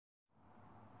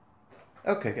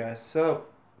Okay guys, so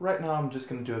right now I'm just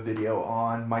going to do a video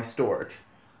on my storage.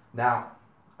 Now,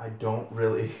 I don't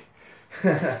really,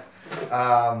 I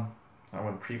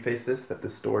want to preface this that the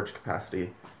storage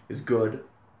capacity is good,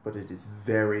 but it is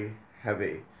very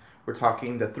heavy. We're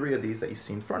talking the three of these that you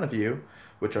see in front of you,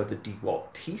 which are the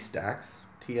Dewalt T-Staks,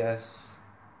 TSK,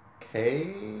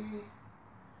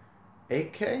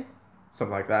 8K,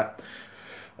 something like that.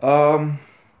 Or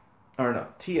no,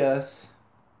 TSTAK.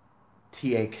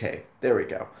 There we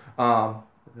go.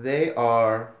 They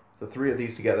are, the three of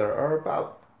these together are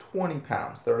about 20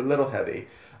 pounds. They're a little heavy,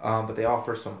 but they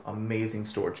offer some amazing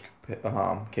storage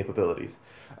capabilities.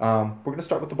 We're going to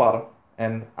start with the bottom,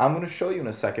 and I'm going to show you in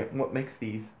a second what makes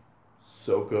these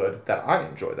so good that I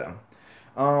enjoy them.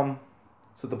 So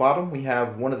at the bottom we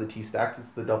have one of the T-Staks. It's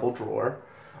the double drawer.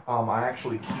 I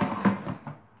actually keep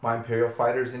my Imperial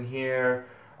fighters in here.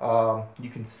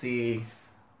 You can see,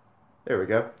 there we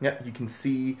go. Yeah, you can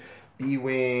see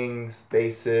B-Wings,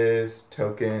 bases,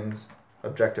 tokens,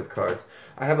 objective cards.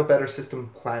 I have a better system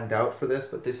planned out for this,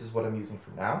 but this is what I'm using for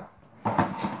now.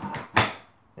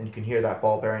 And you can hear that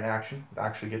ball bearing action. It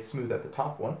actually gets smooth at the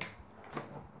top one.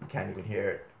 You can't even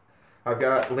hear it. I've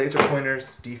got laser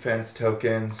pointers, defense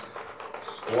tokens,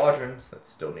 squadrons that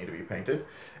still need to be painted,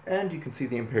 and you can see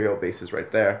the Imperial bases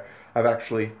right there. I've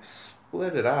actually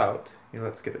split it out. Here,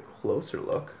 let's get a closer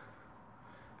look.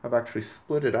 I've actually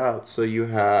split it out so you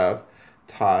have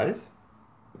ties,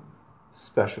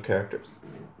 special characters,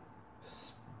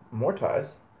 more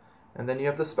ties, and then you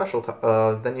have the special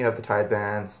then you have the tie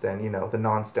advanced and the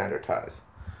non-standard ties.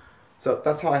 So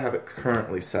that's how I have it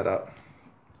currently set up.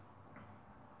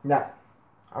 Now,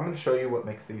 I'm going to show you what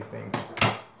makes these things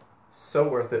so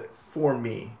worth it for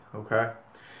me, okay?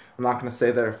 I'm not going to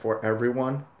say they're for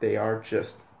everyone. They are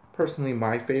just personally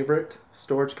my favorite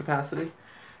storage capacity.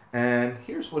 And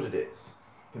here's what it is.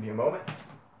 Give me a moment.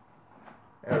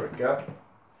 There we go.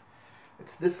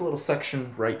 It's this little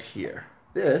section right here.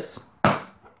 This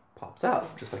pops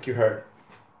out, just like you heard.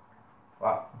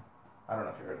 Wow. I don't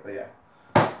know if you heard it, but yeah.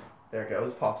 There it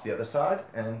goes. Pops the other side.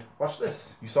 And watch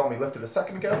this. You saw me lift it a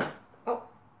second ago. Oh.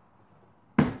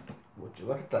 Would you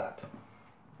look at that?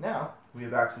 Now, we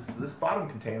have access to this bottom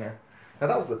container. Now,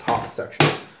 that was the top section.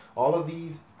 All of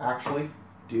these actually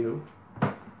do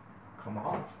come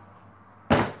off.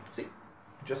 See?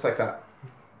 Just like that.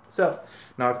 So,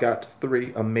 now I've got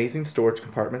three amazing storage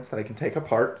compartments that I can take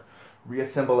apart,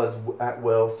 reassemble at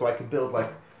will, so I can build, like,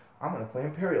 I'm going to play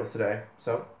Imperials today.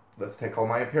 So, let's take all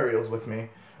my Imperials with me.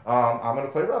 I'm going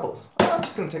to play Rebels. I'm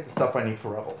just going to take the stuff I need for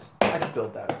Rebels. I can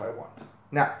build that if I want.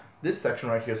 Now, this section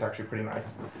right here is actually pretty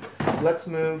nice. Let's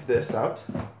move this out.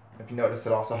 If you notice,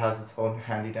 it also has its own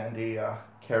handy-dandy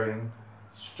carrying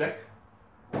stick.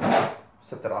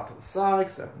 Set that off to the side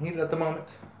because I don't need it at the moment.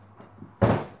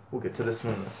 We'll get to this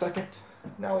one in a second.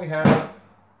 Now we have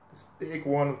this big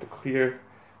one with the clear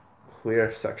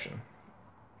section.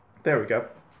 There we go.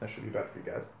 That should be better for you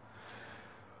guys.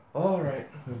 Alright,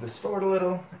 move this forward a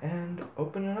little and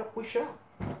open it up we shall.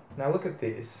 Now look at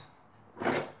these.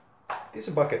 These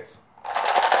are buckets.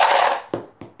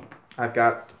 I've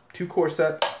got two core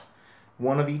sets,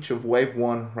 one of each of wave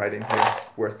 1 right in here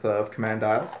worth of command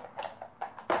dials.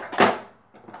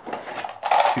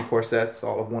 Two core sets,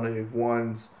 all of wave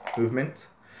 1's movement.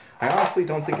 I honestly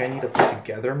don't think I need to put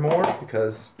together more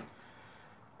because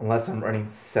unless I'm running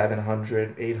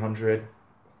 700, 800,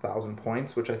 1,000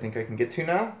 points, which I think I can get to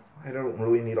now, I don't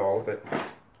really need all of it.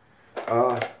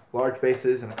 Large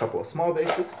bases and a couple of small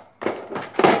bases.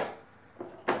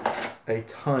 A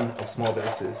ton of small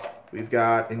bases. We've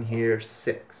got in here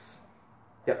 6.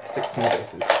 Yep, 6 small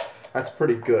bases. That's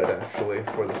pretty good, actually,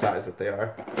 for the size that they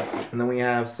are. And then we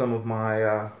have some of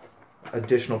my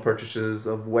additional purchases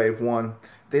of Wave 1.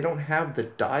 They don't have the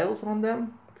dials on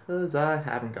them, because I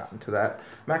haven't gotten to that.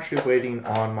 I'm actually waiting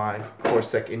on my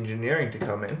Corsac Engineering to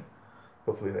come in.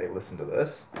 Hopefully they listen to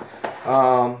this.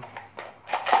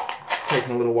 It's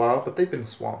taken a little while, but they've been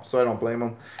swamped, so I don't blame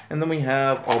them. And then we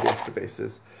have all the extra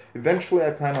bases. Eventually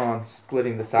I plan on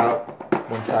splitting this out.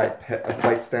 One side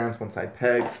flight stands, one side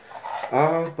pegs.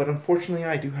 But unfortunately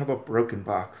I do have a broken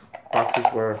box. Boxes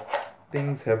where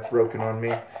things have broken on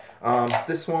me.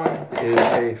 This one is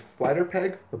a flighter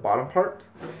peg, the bottom part.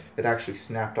 It actually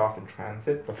snapped off in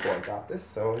transit before I got this,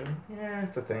 so yeah,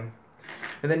 it's a thing.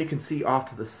 And then you can see off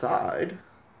to the side,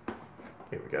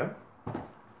 here we go,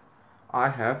 I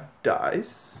have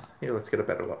dice. Here, let's get a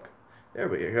better look. There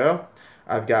we go.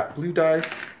 I've got blue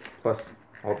dice, plus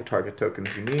all the target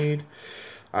tokens you need.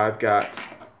 I've got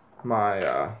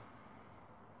my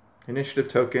initiative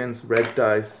tokens, red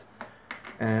dice,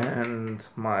 and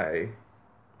my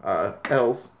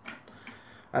L's.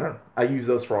 I use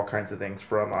those for all kinds of things,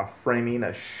 from framing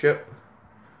a ship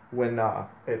when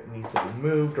it needs to be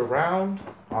moved around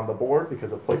on the board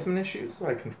because of placement issues. So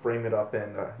I can frame it up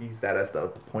and use that as the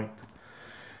point.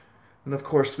 And of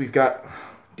course we've got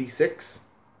D6.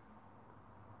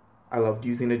 I loved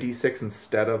using a D6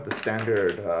 instead of the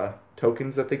standard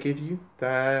tokens that they give you.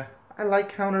 I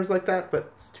like counters like that,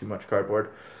 but it's too much cardboard.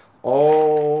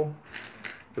 All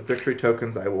the victory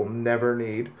tokens I will never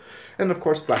need. And of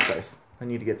course black dice. I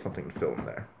need to get something to fill in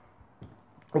there.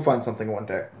 We'll find something one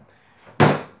day.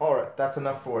 Alright, that's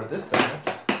enough for this segment.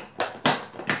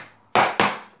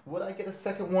 Would I get a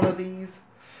second one of these?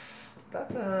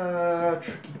 That's a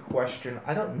tricky question.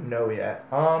 I don't know yet.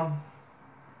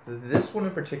 This one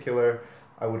in particular,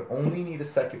 I would only need a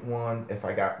second one if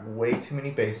I got way too many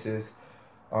bases.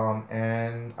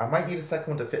 And I might need a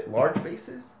second one to fit large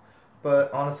bases,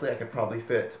 but honestly I could probably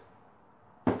fit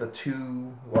the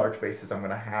 2 large bases I'm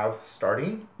going to have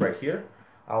starting right here.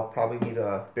 I'll probably need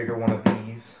a bigger one of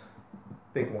these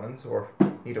big ones, or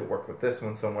need to work with this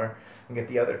one somewhere and get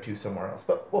the other 2 somewhere else,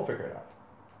 but we'll figure it out.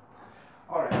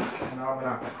 Alright, now I'm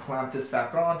going to clamp this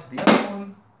back on to the other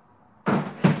one.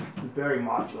 It's very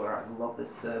modular. I love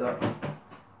this setup.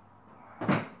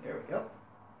 There we go.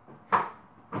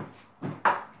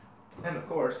 And of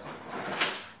course,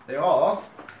 they all,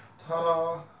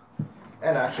 ta-da,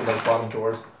 and actually those bottom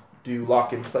doors do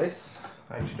lock in place.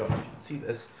 I actually don't know if you can see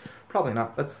this. Probably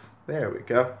not. There we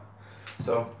go.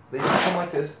 So they just come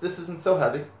like this. This isn't so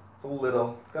heavy. It's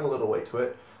got a little weight to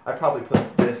it. I'd probably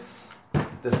put this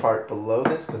part below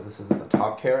this because this isn't the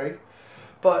top carry.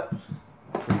 But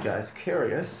for you guys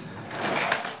curious,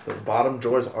 those bottom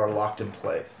drawers are locked in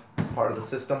place. It's part of the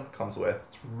system, comes with.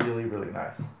 It's really, really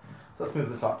nice. So let's move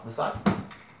this off to the side.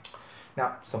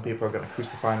 Now, some people are going to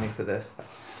crucify me for this.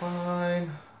 That's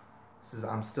fine.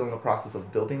 I'm still in the process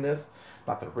of building this.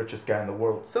 Not the richest guy in the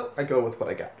world, so I go with what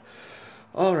I got.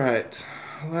 Alright,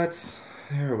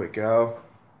 there we go.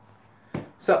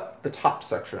 So, the top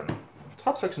section. The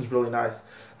top section is really nice.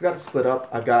 I've got it split up.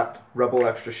 I've got Rebel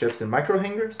extra ships and micro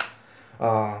hangers.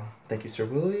 Thank you, Sir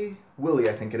Willie. Willie,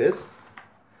 I think it is.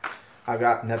 I've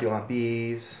got Nebulon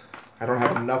Bs. I don't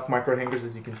have enough micro hangers,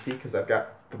 as you can see, because I've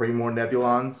got 3 more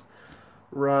Nebulons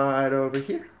right over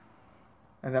here.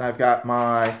 And then I've got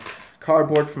my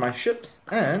cardboard for my ships,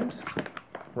 and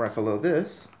right below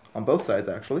this, on both sides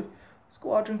actually,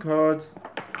 squadron cards.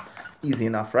 Easy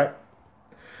enough, right?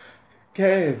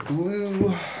 Okay,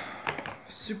 glue,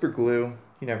 super glue.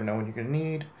 You never know when you're going to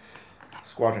need.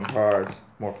 Squadron cards,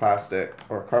 more plastic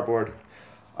or cardboard.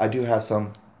 I do have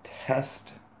some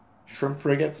test shrimp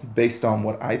frigates based on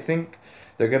what I think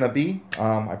they're going to be.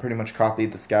 I pretty much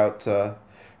copied the scout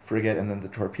frigate and then the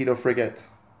torpedo frigate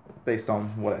based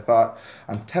on what I thought.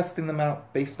 I'm testing them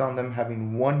out based on them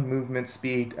having 1 movement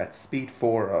speed at speed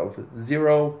 4 of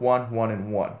 0, 1, 1,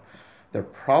 and 1. They're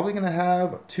probably going to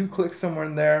have 2 clicks somewhere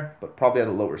in there, but probably at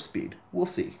a lower speed. We'll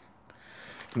see.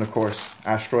 And of course,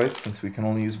 asteroids, since we can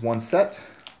only use 1 set.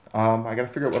 I got to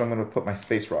figure out what I'm going to put my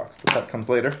space rocks, but that comes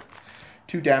later.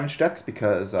 2 damage decks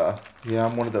because, yeah,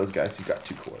 I'm one of those guys who got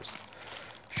 2 cores.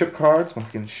 Ship cards, once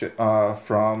again,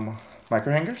 from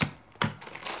micro hangers.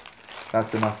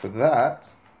 That's enough for that.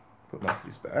 Put most of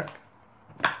these back.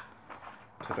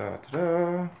 Ta-da,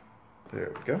 ta-da.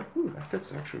 There we go. Ooh, that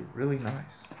fits actually really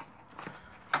nice.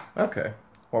 Okay,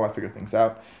 while I figure things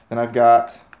out. Then I've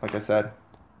got, like I said,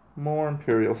 more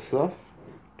Imperial stuff.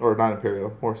 Or not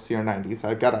Imperial, more CR90s.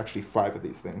 I've got actually 5 of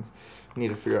these things. I need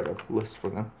to figure out a list for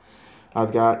them.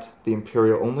 I've got the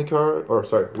Imperial only card, or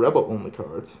sorry, Rebel only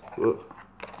cards. Ugh.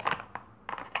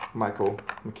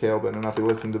 Mikhail better not be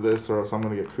listening to this, or else I'm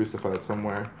going to get crucified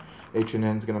somewhere.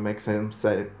 H&N's going to make some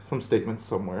statements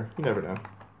somewhere. You never know.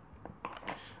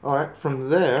 Alright, from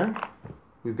there,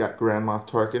 we've got Grand Moff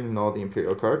Tarkin and all the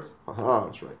Imperial cards. Haha,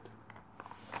 that's right.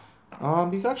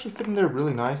 These actually fit in there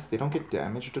really nice. They don't get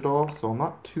damaged at all, so I'm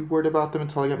not too worried about them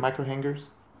until I get micro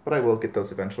hangers. But I will get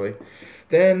those eventually.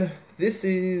 Then, this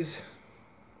is...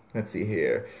 Let's see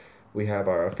here. We have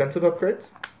our offensive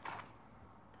upgrades.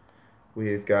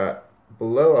 We've got,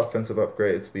 below offensive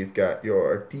upgrades, we've got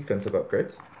your defensive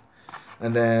upgrades.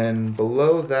 And then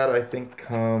below that, I think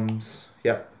comes,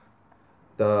 yep,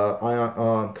 the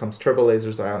comes turbo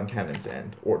lasers, ion cannons,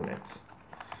 and ordnance.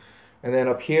 And then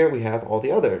up here, we have all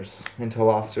the others. Intel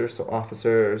officers, so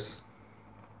officers,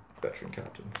 veteran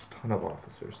captains, ton of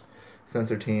officers.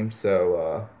 Sensor teams,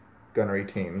 so gunnery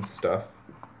teams, stuff.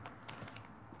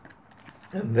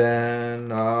 And then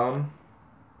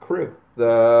crew,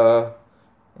 the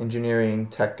engineering,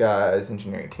 tech guys,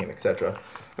 engineering team, etc.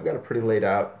 I've got it pretty laid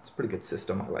out. It's a pretty good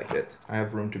system. I like it. I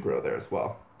have room to grow there as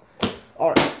well.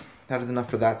 Alright, that is enough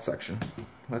for that section.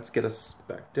 let's get us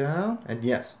back down. And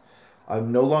yes,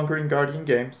 I'm no longer in Guardian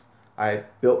Games. I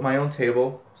built my own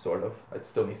table, sort of. It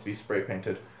still needs to be spray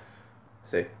painted.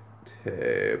 Say,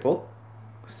 table.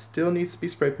 Still needs to be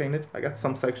spray painted. I got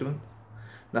some sections.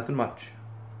 Nothing much.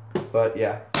 But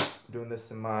yeah, I'm doing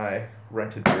this in my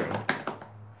rented room.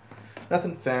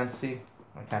 Nothing fancy.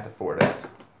 I can't afford it.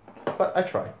 But I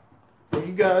try. For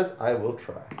you guys, I will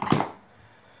try.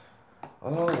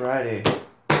 Alrighty.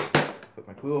 Put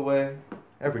my glue away.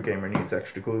 Every gamer needs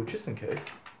extra glue, just in case.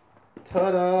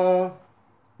 Ta-da!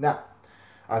 Now,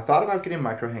 I thought about getting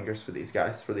micro hangers for these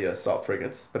guys, for the assault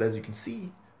frigates, but as you can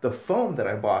see, the foam that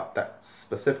I bought that's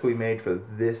specifically made for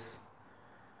this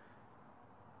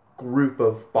group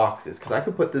of boxes, because I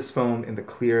could put this foam in the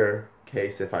clear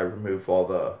case if I remove all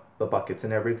the buckets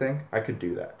and everything. I could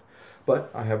do that.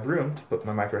 But I have room to put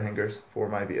my micro hangers for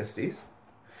my VSDs.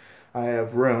 I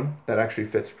have room that actually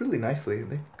fits really nicely.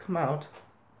 They come out,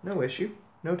 no issue,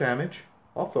 no damage,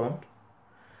 all foamed.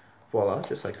 Voila,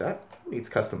 just like that. Needs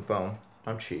custom foam.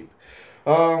 I'm cheap.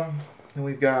 And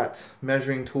we've got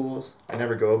measuring tools. I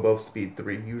never go above speed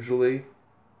 3 usually.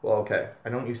 Well, okay, I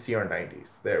don't use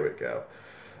CR90s. There we go.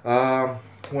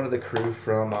 One of the crew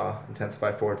from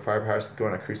Intensify Forward Firepower is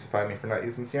going to crucify me for not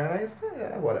using CR90s.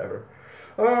 Yeah, whatever.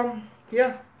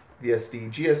 Yeah,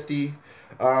 VSD, GSD.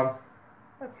 I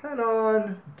plan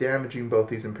on damaging both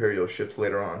these Imperial ships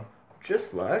later on.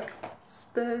 Just like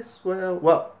Space Whale.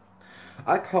 Well,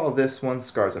 I call this one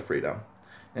Scars of Freedom.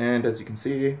 And as you can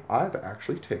see, I've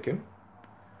actually taken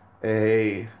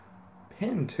a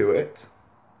pin to it.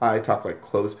 I talk like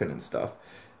clothespin and stuff.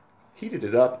 Heated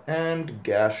it up and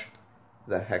gashed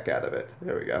the heck out of it.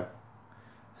 There we go.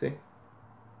 See?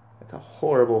 It's a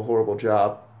horrible, horrible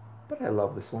job, but I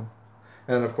love this one.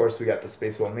 And then of course we got the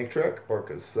Space Whale Matriarch,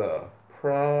 Orca's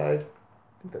Pride.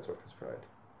 I think that's Orca's Pride.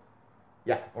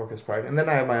 Yeah, Orca's Pride. And then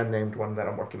I have my unnamed one that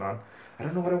I'm working on. I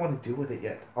don't know what I want to do with it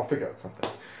yet. I'll figure out something.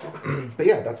 But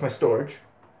yeah, that's my storage.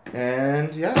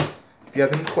 And yeah, if you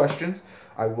have any questions,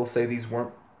 I will say these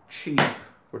weren't cheap.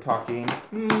 We're talking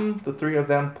the 3 of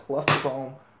them plus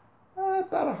foam,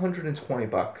 about 120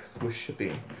 bucks with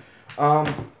shipping.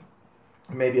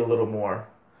 Maybe a little more.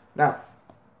 Now,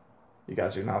 you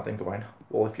guys are now thinking,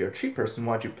 well, if you're a cheap person,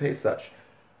 why'd you pay such?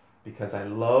 Because I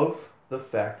love the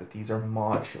fact that these are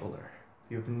modular.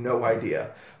 You have no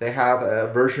idea. They have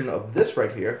a version of this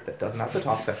right here that doesn't have the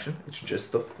top section. It's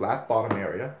just the flat bottom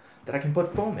area that I can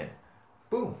put foam in.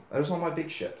 Boom. There's all my big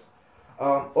ships.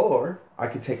 Or I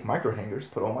could take micro hangers,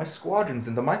 put all my squadrons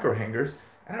in the micro hangers,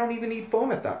 and I don't even need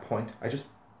foam at that point. I just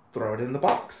throw it in the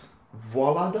box.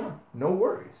 Voila, done. No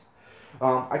worries.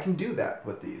 I can do that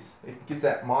with these. It gives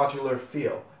that modular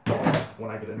feel. And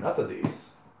when I get enough of these,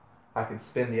 I can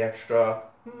spend the extra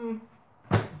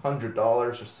 $100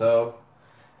 or so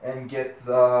and get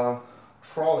the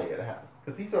trolley it has.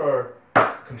 Because these are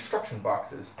construction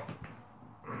boxes.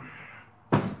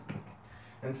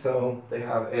 And so they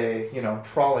have a,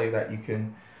 trolley that you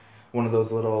can, one of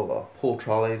those little pull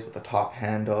trolleys with a top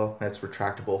handle. It's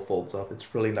retractable, folds up.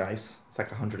 It's really nice. It's like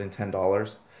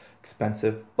 $110.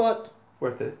 Expensive, but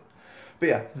worth it. But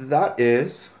yeah, that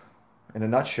is, in a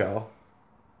nutshell,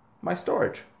 my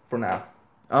storage for now.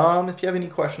 If you have any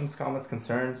questions, comments,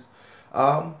 concerns,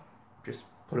 just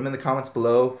put them in the comments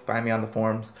below. Find me on the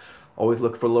forums. Always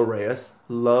look for Loreus.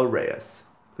 Loreus.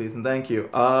 Please and thank you.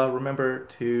 Remember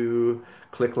to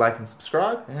click like and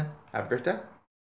subscribe, and have a great day.